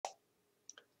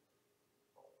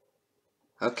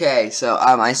Okay, so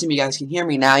I assume you guys can hear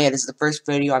me now. Yeah, this is the first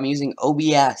video I'm using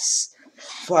OBS.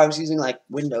 Before I was using like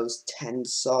Windows 10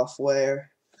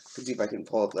 software. Let's see if I can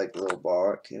pull up like a little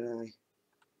bar. Can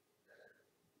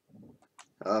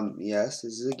I? Yes,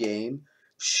 this is a game.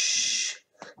 Shh.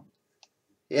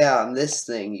 Yeah, this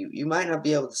thing. You might not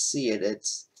be able to see it.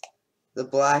 It's the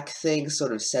black thing,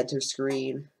 sort of center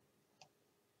screen.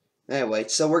 Anyway,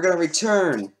 so we're gonna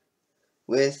return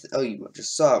with, oh, you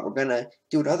just saw it, we're gonna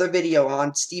do another video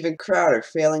on Steven Crowder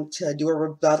failing to do a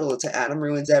rebuttal to Adam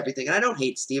Ruins Everything. And I don't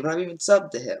hate Steven, I've even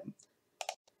subbed to him.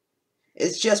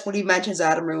 It's just when he mentions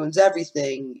Adam Ruins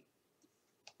Everything,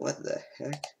 what the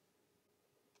heck?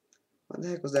 What the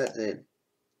heck was that then?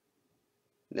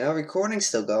 No, recording's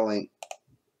still going.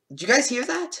 Did you guys hear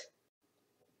that?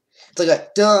 It's like a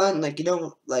done, like, you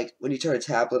know, like when you turn a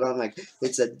tablet on, like,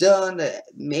 it's a done.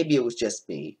 Maybe it was just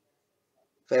me.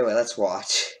 But anyway, let's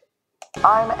watch.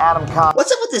 I'm Adam Con.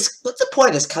 What's up with this? What's the point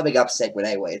of this coming up segment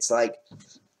anyway? It's like,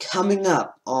 coming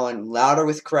up on Louder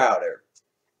with Crowder,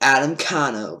 Adam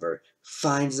Conover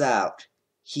finds out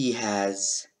he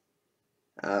has,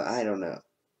 I don't know,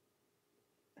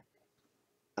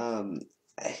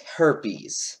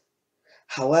 herpes.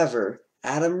 However,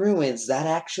 Adam ruins that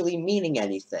actually meaning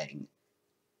anything,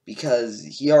 because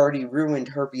he already ruined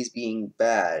herpes being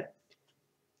bad.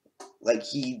 Like,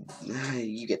 you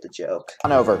get the joke.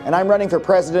 Over, and I'm running for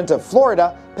president of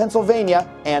Florida, Pennsylvania,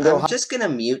 and Ohio. I'm just gonna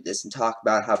mute this and talk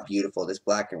about how beautiful this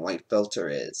black and white filter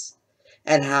is,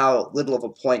 and how little of a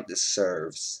point this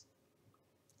serves.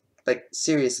 Like,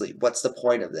 seriously, what's the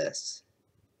point of this?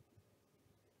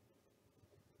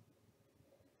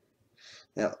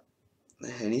 No,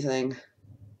 anything?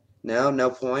 No, no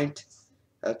point?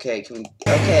 Okay, can we,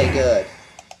 okay, good.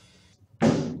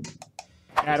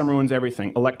 Adam ruins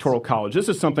everything. Electoral College. This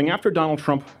is something after Donald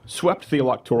Trump swept the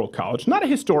Electoral College. Not a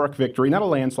historic victory, not a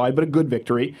landslide, but a good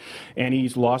victory. And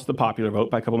he's lost the popular vote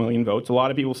by a couple million votes. A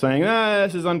lot of people saying,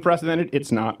 this is unprecedented.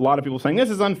 It's not. A lot of people saying, this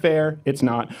is unfair. It's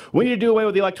not. We need to do away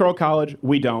with the Electoral College.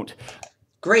 We don't.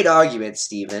 Great argument,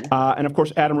 Steven. And of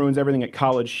course, Adam ruins everything at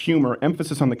college humor.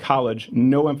 Emphasis on the college,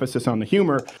 no emphasis on the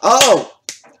humor. Oh!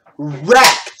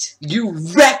 Wrecked! You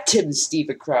wrecked him,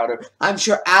 Steven Crowder. I'm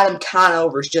sure Adam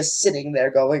Conover's just sitting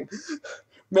there going,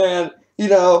 man, you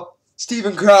know,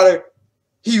 Steven Crowder,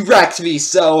 he wrecked me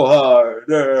so hard.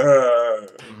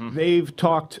 They've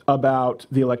talked about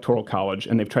the Electoral College,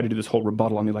 and they've tried to do this whole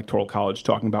rebuttal on the Electoral College,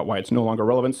 talking about why it's no longer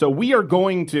relevant. So we are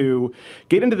going to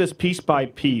get into this piece by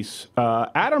piece.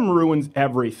 Adam ruins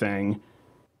everything.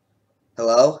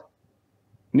 Hello?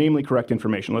 Namely correct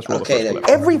information. Let's roll the Okay, first clip.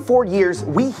 Every 4 years,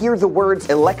 we hear the words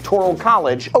Electoral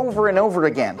College over and over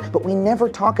again, but we never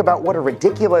talk about what a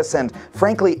ridiculous and,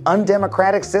 frankly,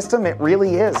 undemocratic system it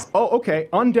really is. Oh, okay,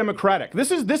 undemocratic.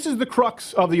 This is the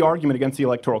crux of the argument against the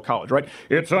Electoral College, right?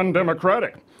 It's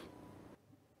undemocratic.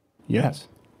 Yes.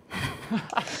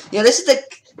 Yeah, this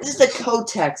is the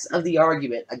context of the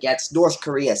argument against North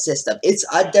Korea's system. It's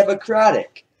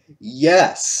undemocratic.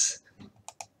 Yes.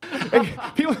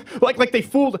 People like they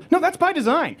fooled. No, that's by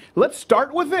design. Let's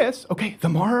start with this. Okay, the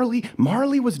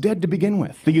Marley was dead to begin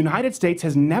with. The United States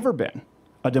has never been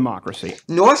a democracy.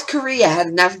 North Korea has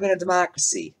never been a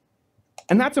democracy.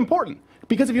 And that's important,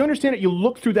 because if you understand it, you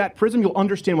look through that prism, you'll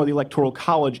understand why the Electoral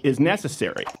College is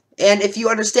necessary. And if you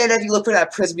understand it, if you look through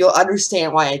that prism, you'll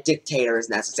understand why a dictator is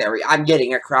necessary. I'm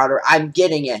getting it, Crowder. I'm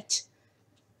getting it.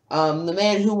 The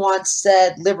man who once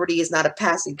said liberty is not a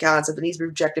passing concept and he's been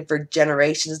rejected for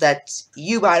generations. That's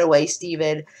you, by the way,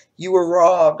 Steven. You were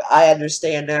wrong. I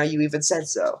understand now. You even said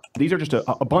so. These are just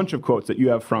a bunch of quotes that you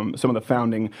have from some of the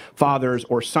founding fathers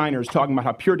or signers talking about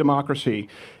how pure democracy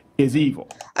is evil.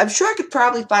 I'm sure I could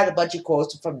probably find a bunch of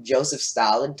quotes from Joseph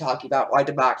Stalin talking about why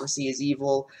democracy is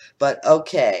evil, but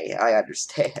okay, I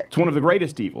understand. It's one of the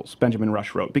greatest evils, Benjamin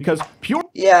Rush wrote, because pure...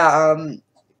 Yeah,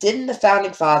 didn't the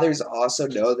Founding Fathers also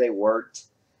know they weren't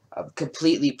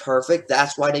completely perfect?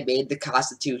 That's why they made the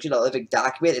Constitution a living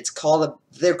document.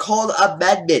 They're called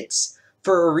amendments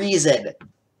for a reason.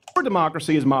 Pure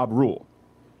democracy is mob rule.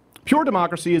 Pure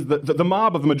democracy is the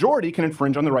mob of the majority can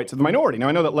infringe on the rights of the minority. Now,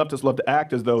 I know that leftists love to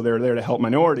act as though they're there to help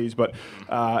minorities, but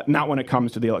not when it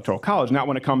comes to the Electoral College, not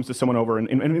when it comes to someone over in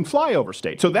flyover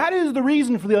states. So that is the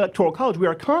reason for the Electoral College. We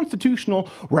are a constitutional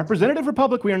representative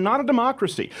republic. We are not a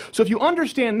democracy. So if you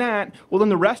understand that, well, then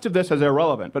the rest of this is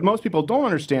irrelevant. But most people don't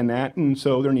understand that, and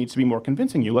so there needs to be more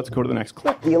convincing you. Let's go to the next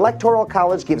clip. The Electoral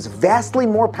College gives vastly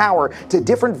more power to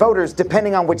different voters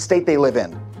depending on which state they live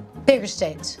in. Bigger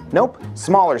states. Nope,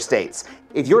 smaller states.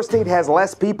 If your state has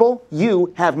less people,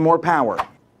 you have more power.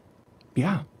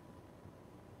 Yeah.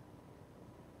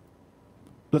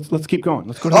 Let's keep going.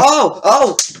 Let's go to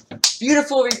Oh!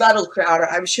 Beautiful rebuttal, Crowder.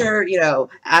 I'm sure,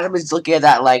 Adam is looking at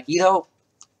that like,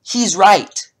 he's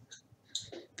right.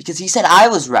 Because he said I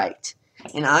was right.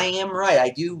 And I am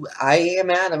right. I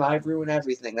am Adam. I ruin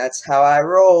everything. That's how I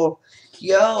roll.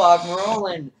 Yo, I'm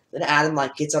rolling. Then Adam,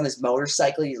 gets on his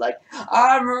motorcycle. He's like,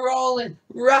 I'm rolling.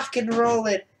 Rock and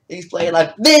rolling. And he's playing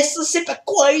like, Mississippi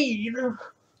Queen.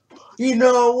 You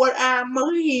know what I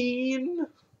mean.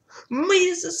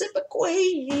 Mississippi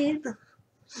Queen.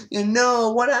 You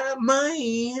know what I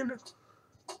mean.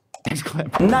 Next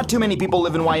clip. Not too many people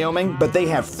live in Wyoming, but they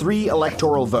have 3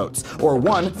 electoral votes, or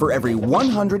 1 for every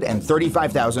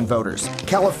 135,000 voters.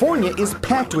 California is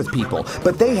packed with people,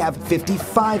 but they have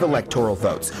 55 electoral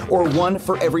votes, or 1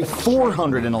 for every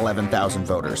 411,000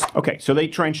 voters. Okay, so they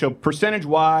try and show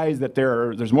percentage-wise that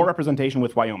there's more representation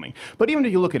with Wyoming. But even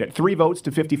if you look at it, 3 votes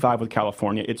to 55 with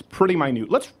California, it's pretty minute.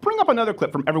 Let's bring up another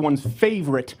clip from everyone's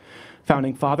favorite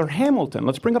founding father, Hamilton.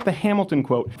 Let's bring up the Hamilton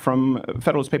quote from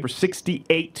Federalist Paper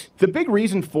 68. The big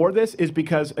reason for this is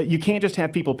because you can't just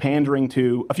have people pandering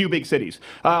to a few big cities.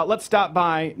 Let's stop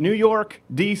by New York,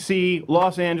 D.C.,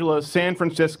 Los Angeles, San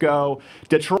Francisco,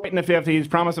 Detroit in the 50s,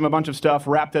 promise them a bunch of stuff,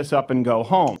 wrap this up, and go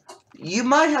home. You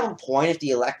might have a point if the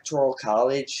Electoral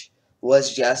College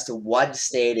was just one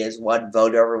state is one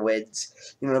vote over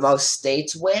wins. Most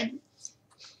states win.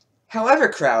 However,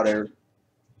 Crowder,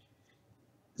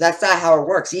 that's not how it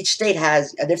works. Each state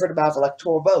has a different amount of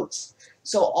electoral votes.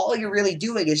 So all you're really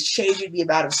doing is changing the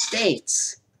amount of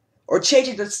states. Or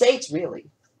changing the states, really.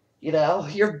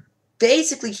 You're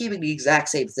basically keeping the exact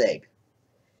same thing.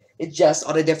 It's just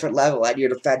on a different level, and you're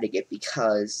defending it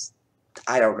because,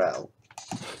 I don't know.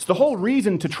 So the whole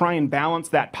reason to try and balance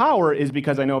that power is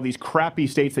because I know these crappy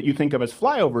states that you think of as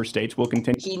flyover states will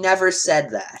continue. He never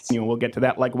said that. We'll get to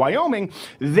that. Like Wyoming,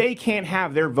 they can't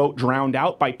have their vote drowned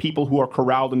out by people who are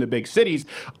corralled into big cities.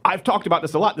 I've talked about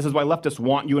this a lot. This is why leftists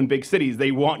want you in big cities.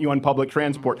 They want you on public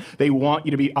transport. They want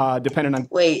you to be dependent on...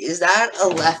 Wait, is that a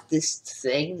leftist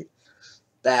thing?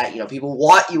 That, people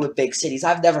want you in big cities?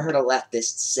 I've never heard a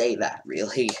leftist say that,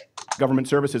 really. Government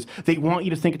services. They want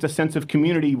you to think it's a sense of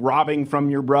community, robbing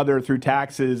from your brother through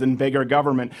taxes and bigger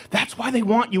government. That's why they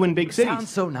want you in big cities. It sounds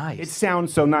so nice. It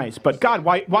sounds so nice. But God,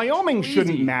 Wyoming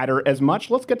shouldn't matter as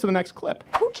much. Let's get to the next clip.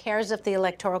 Who cares if the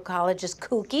Electoral College is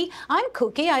kooky? I'm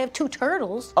kooky. I have 2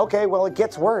 turtles. Okay, well, it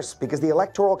gets worse because the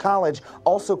Electoral College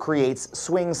also creates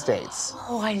swing states.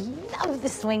 Oh, I love the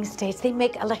swing states. They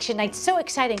make election night so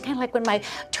exciting, kind of like when my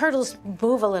turtles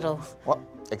move a little. Well,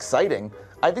 exciting?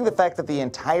 I think the fact that the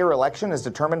entire election is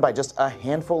determined by just a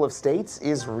handful of states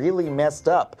is really messed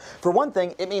up. For one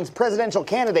thing, it means presidential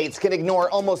candidates can ignore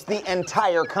almost the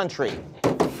entire country.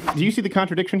 Do you see the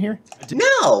contradiction here?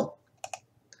 No!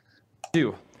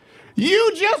 Do.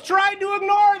 You just tried to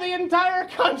ignore the entire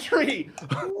country!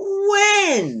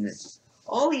 When?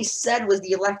 All he said was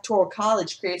the Electoral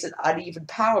College creates an uneven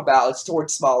power balance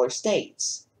towards smaller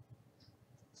states.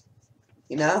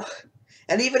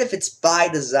 And even if it's by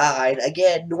design,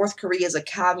 again, North Korea is a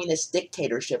communist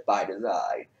dictatorship by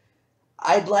design.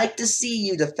 I'd like to see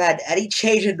you defend any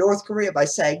change in North Korea by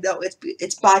saying, no,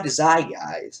 it's by design,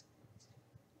 guys.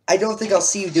 I don't think I'll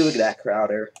see you doing that,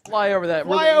 Crowder. Fly over that.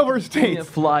 Flyover states.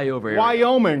 Fly over here.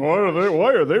 Wyoming.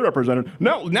 Why are they represented?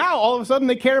 No, now all of a sudden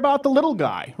they care about the little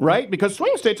guy, right? Because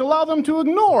swing states allow them to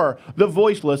ignore the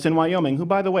voiceless in Wyoming, who,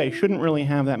 by the way, shouldn't really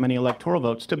have that many electoral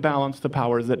votes to balance the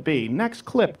powers that be. Next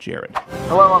clip, Jared.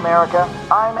 Hello, America.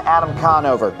 I'm Adam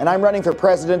Conover, and I'm running for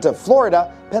president of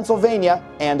Florida, Pennsylvania,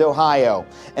 and Ohio.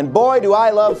 And boy, do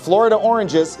I love Florida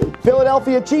oranges,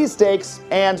 Philadelphia cheesesteaks,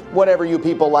 and whatever you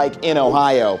people like in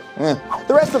Ohio.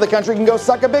 The rest of the country can go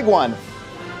suck a big one.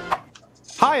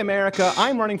 Hi, America.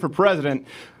 I'm running for president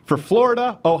for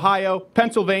Florida, Ohio,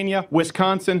 Pennsylvania,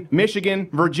 Wisconsin, Michigan,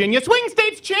 Virginia. Swing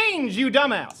states change, you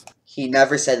dumbass. He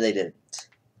never said they didn't.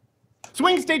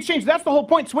 Swing states change. That's the whole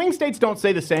point. Swing states don't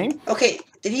say the same. Okay,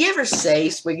 did he ever say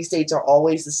swing states are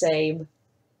always the same?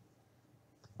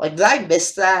 Did I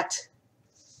miss that?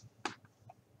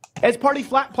 As party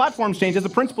platforms change, as the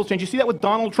principles change, you see that with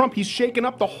Donald Trump. He's shaken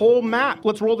up the whole map.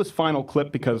 Let's roll this final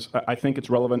clip because I think it's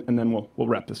relevant, and then we'll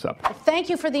wrap this up. Thank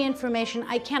you for the information.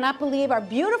 I cannot believe our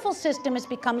beautiful system has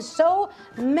become so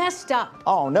messed up.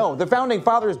 Oh no, the founding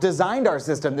fathers designed our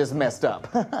system this messed up.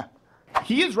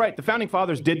 He is right. The founding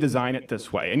fathers did design it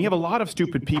this way. And you have a lot of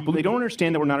stupid people. They don't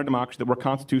understand that we're not a democracy, that we're a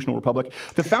constitutional republic.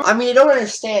 I mean, you don't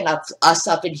understand us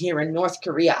up in here in North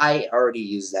Korea. I already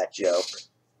used that joke.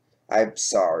 I'm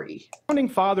sorry. Founding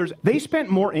fathers, they spent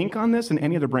more ink on this than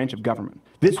any other branch of government.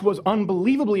 This was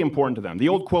unbelievably important to them. The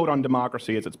old quote on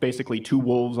democracy is it's basically two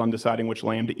wolves on deciding which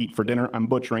lamb to eat for dinner. I'm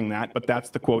butchering that, but that's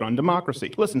the quote on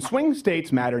democracy. Listen, swing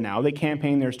states matter now. They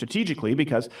campaign there strategically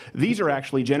because these are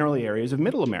actually generally areas of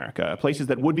middle America, places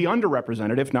that would be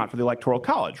underrepresented if not for the Electoral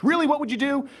College. Really, what would you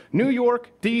do? New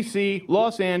York, D.C.,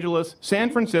 Los Angeles,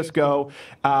 San Francisco,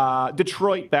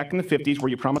 Detroit back in the 50s where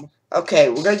you promised. Okay,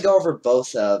 we're going to go over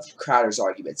both of Crowder's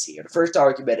arguments here. The first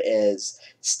argument is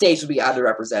states would be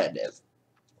underrepresented.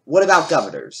 What about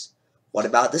governors? What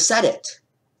about the Senate?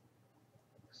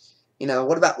 You know,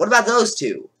 what about those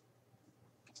two?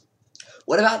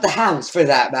 What about the House, for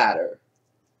that matter?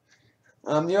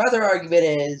 Your other argument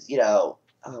is, you know,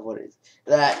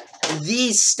 that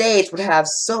these states would have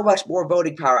so much more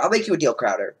voting power. I'll make you a deal,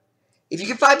 Crowder. If you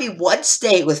can find me one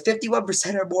state with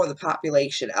 51% or more of the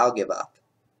population, I'll give up.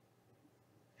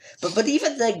 But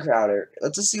even then, Crowder,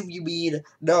 let's assume you mean,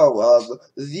 no,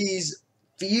 these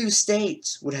few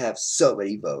states would have so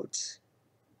many votes.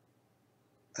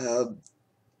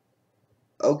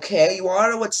 Okay, you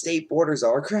wanna know what state borders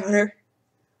are, Crowder?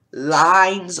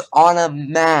 Lines on a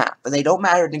map. And they don't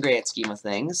matter in the grand scheme of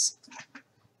things.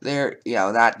 They're, you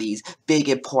know, not these big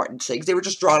important things. They were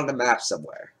just drawn on a map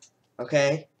somewhere.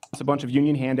 Okay? A bunch of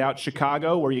union handouts,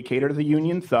 Chicago, where you cater to the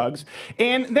union thugs.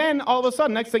 And then, all of a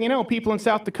sudden, next thing you know, people in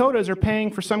South Dakota are paying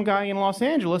for some guy in Los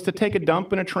Angeles to take a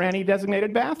dump in a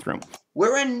tranny-designated bathroom.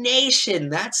 We're a nation.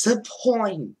 That's the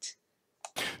point.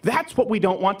 That's what we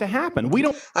don't want to happen.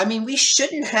 I mean, we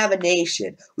shouldn't have a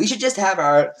nation. We should just have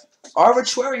our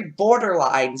arbitrary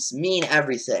borderlines mean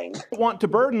everything. Want to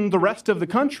burden the rest of the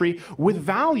country with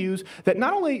values that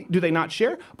not only do they not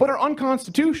share, but are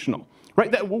unconstitutional. Right,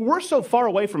 that we're so far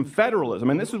away from federalism,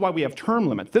 and this is why we have term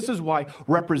limits. This is why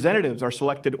representatives are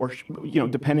selected, or, you know,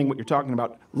 depending what you're talking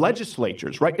about,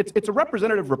 legislatures, right? It's a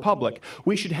representative republic.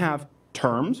 We should have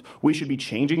terms. We should be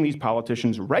changing these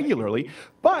politicians regularly,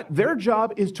 but their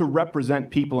job is to represent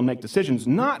people and make decisions,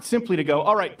 not simply to go,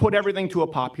 all right, put everything to a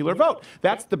popular vote.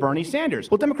 That's the Bernie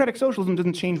Sanders. Well, democratic socialism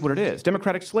doesn't change what it is.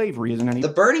 Democratic slavery isn't any The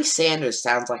Bernie Sanders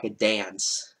sounds like a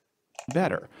dance.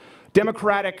 better.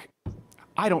 Democratic,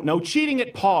 I don't know, cheating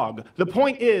at POG. The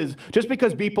point is, just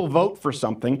because people vote for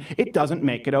something, it doesn't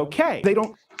make it okay. They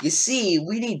don't. You see,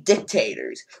 we need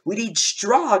dictators. We need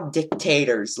strong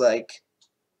dictators, like...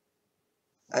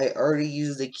 I already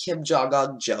used the Kim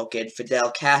Jong-un joke, and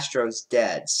Fidel Castro's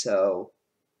dead, so...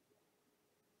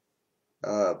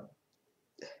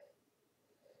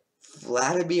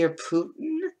 Vladimir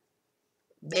Putin?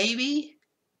 Maybe?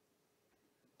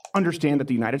 Understand that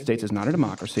the United States is not a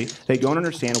democracy. They don't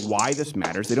understand why this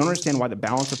matters. They don't understand why the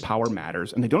balance of power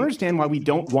matters. And they don't understand why we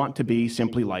don't want to be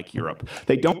simply like Europe.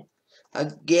 They don't...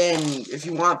 Again, if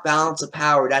you want balance of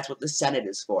power, that's what the Senate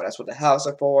is for. That's what the House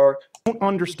are for. Don't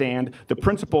understand the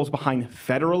principles behind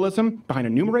federalism, behind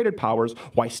enumerated powers,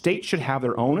 why states should have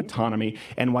their own autonomy,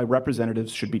 and why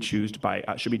representatives should be chosen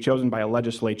by a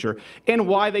legislature, and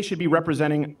why they should be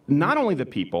representing not only the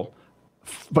people,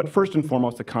 but first and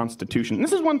foremost, the Constitution. And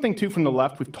this is one thing, too, from the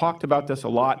left. We've talked about this a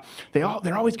lot. They're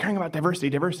always caring about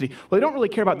diversity. Well, they don't really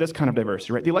care about this kind of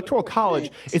diversity, right? The Electoral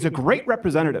College is a great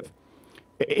representative.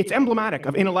 It's emblematic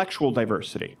of intellectual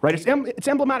diversity, right? It's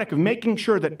emblematic of making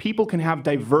sure that people can have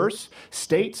diverse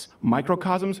states,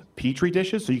 microcosms, petri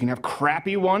dishes, so you can have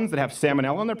crappy ones that have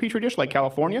salmonella in their petri dish, like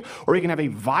California, or you can have a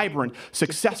vibrant,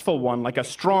 successful one, like a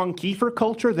strong kefir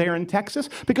culture there in Texas,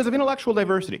 because of intellectual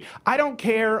diversity. I don't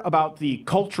care about the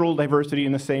cultural diversity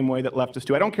in the same way that leftists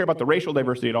do. I don't care about the racial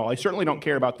diversity at all. I certainly don't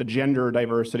care about the gender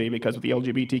diversity, because of the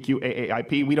LGBTQ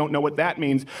AAIP, we don't know what that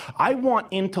means. I want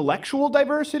intellectual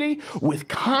diversity with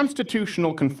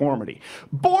constitutional conformity.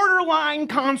 Borderline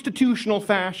constitutional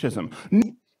fascism.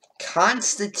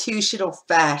 Constitutional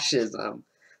fascism.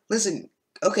 Listen,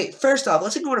 okay, first off,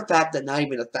 let's ignore the fact that not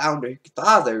even the founder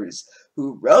fathers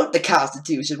who wrote the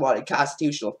Constitution wanted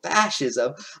constitutional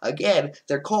fascism. Again,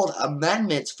 they're called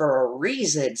amendments for a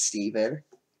reason, Stephen.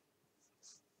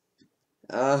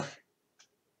 But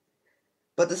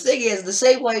the thing is, the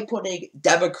same way putting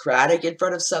democratic in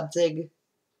front of something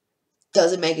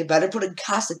doesn't make it better. Putting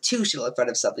constitutional in front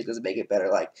of something doesn't make it better.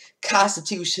 Like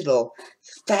constitutional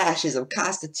fascism,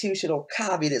 constitutional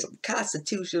communism,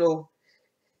 constitutional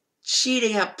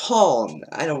cheating at Pong.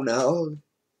 I don't know.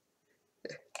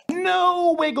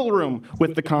 No wiggle room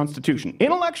with the Constitution.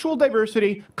 Intellectual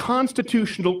diversity,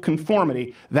 constitutional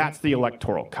conformity, that's the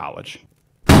Electoral College.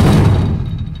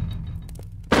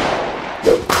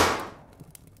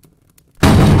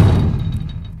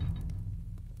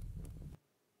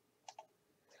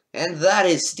 And that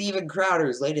is Steven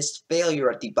Crowder's latest failure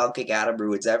at debunking Adam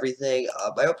Ruins Everything.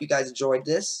 I hope you guys enjoyed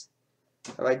this.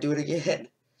 I might do it again.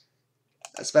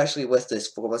 especially with this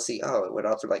full. Let's see. Oh, it went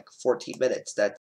on for like 14 minutes. That